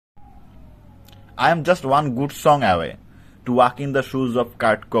I am just one good song away to walk in the shoes of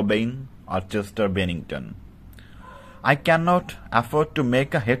Kurt Cobain or Chester Bennington. I cannot afford to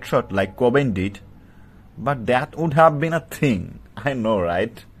make a headshot like Cobain did, but that would have been a thing. I know,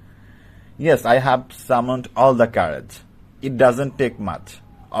 right? Yes, I have summoned all the courage. It doesn't take much.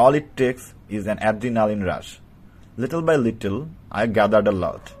 All it takes is an adrenaline rush. Little by little, I gathered a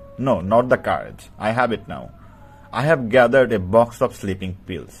lot. No, not the courage. I have it now. I have gathered a box of sleeping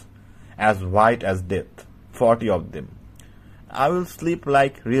pills, as white as death, 40 of them. I will sleep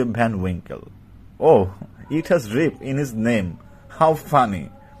like Rip Van Winkle. Oh, it has Rip in his name. How funny.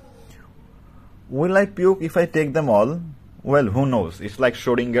 Will I puke if I take them all? Well, who knows? It's like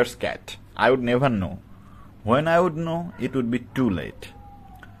Schrodinger's cat. I would never know. When I would know, it would be too late.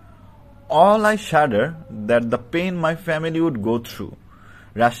 All I shudder that the pain my family would go through,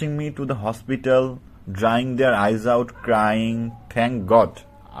 rushing me to the hospital, drying their eyes out, crying, thank God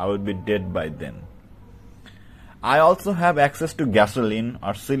I would be dead by then. I also have access to gasoline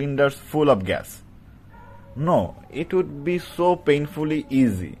or cylinders full of gas. No, it would be so painfully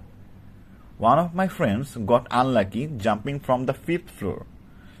easy. One of my friends got unlucky jumping from the 5th floor.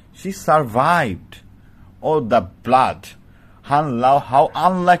 She survived. Oh, the blood! How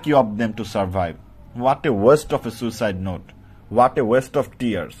unlucky of them to survive. What a waste of a suicide note. What a waste of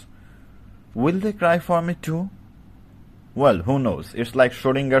tears. Will they cry for me too? Well, who knows? It's like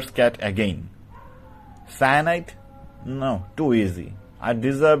Schrodinger's cat again. Cyanide? No, too easy. I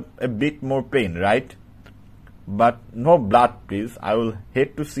deserve a bit more pain, right? But no blood, please. I will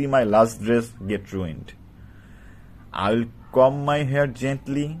hate to see my last dress get ruined. I will comb my hair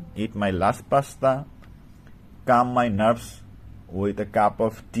gently, eat my last pasta, calm my nerves with a cup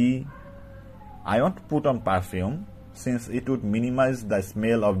of tea. I won't put on perfume, since it would minimize the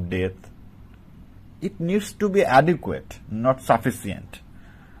smell of death. It needs to be adequate, not sufficient.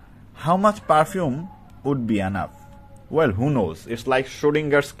 How much perfume would be enough? Well, who knows? It's like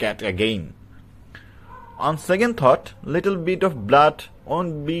Schrodinger's cat again. On second thought, little bit of blood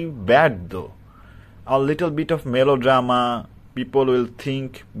won't be bad though. A little bit of melodrama, people will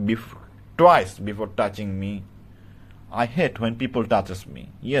think twice before touching me. I hate when people touches me.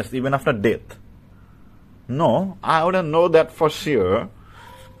 Yes, even after death. No, I wouldn't know that for sure.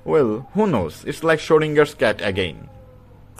 Well, who knows? It's like Schrodinger's cat again.